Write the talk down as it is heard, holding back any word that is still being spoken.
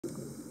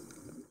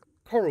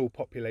Coral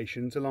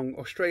populations along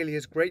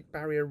Australia's Great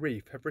Barrier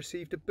Reef have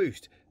received a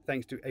boost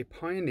thanks to a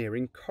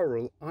pioneering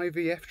coral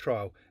IVF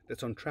trial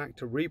that's on track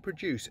to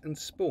reproduce and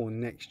spawn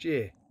next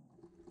year.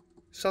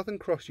 Southern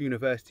Cross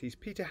University's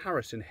Peter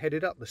Harrison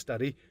headed up the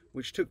study,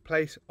 which took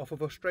place off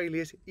of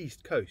Australia's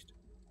east coast.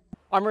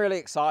 I'm really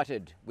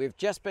excited. We've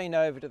just been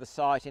over to the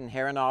site in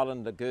Heron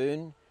Island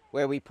Lagoon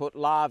where we put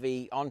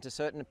larvae onto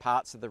certain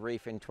parts of the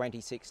reef in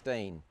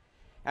 2016,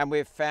 and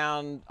we've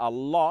found a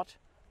lot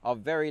of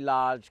very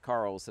large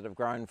corals that have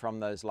grown from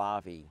those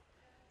larvae.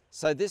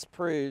 So this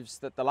proves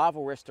that the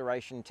larval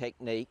restoration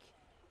technique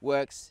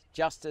works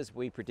just as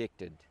we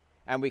predicted,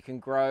 and we can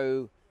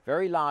grow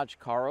very large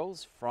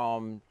corals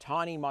from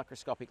tiny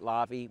microscopic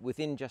larvae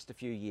within just a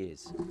few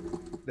years.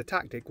 The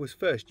tactic was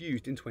first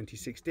used in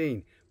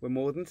 2016, where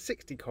more than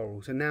 60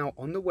 corals are now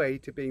on the way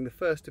to being the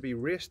first to be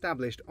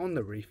re-established on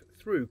the reef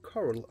through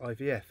coral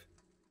IVF.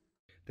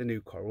 The new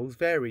corals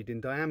varied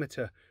in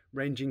diameter,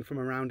 ranging from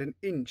around an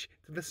inch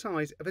to the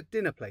size of a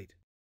dinner plate.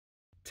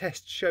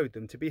 Tests showed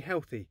them to be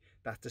healthy,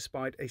 that's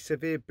despite a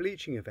severe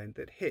bleaching event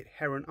that hit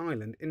Heron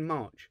Island in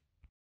March.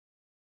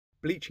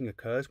 Bleaching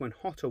occurs when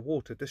hotter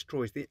water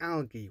destroys the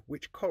algae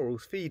which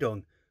corals feed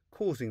on,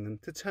 causing them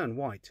to turn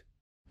white.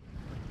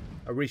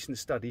 A recent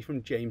study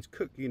from James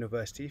Cook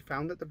University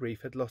found that the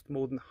reef had lost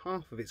more than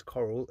half of its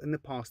coral in the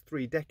past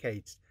 3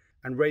 decades,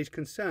 and raised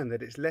concern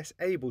that it's less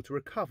able to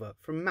recover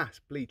from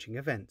mass bleaching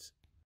events.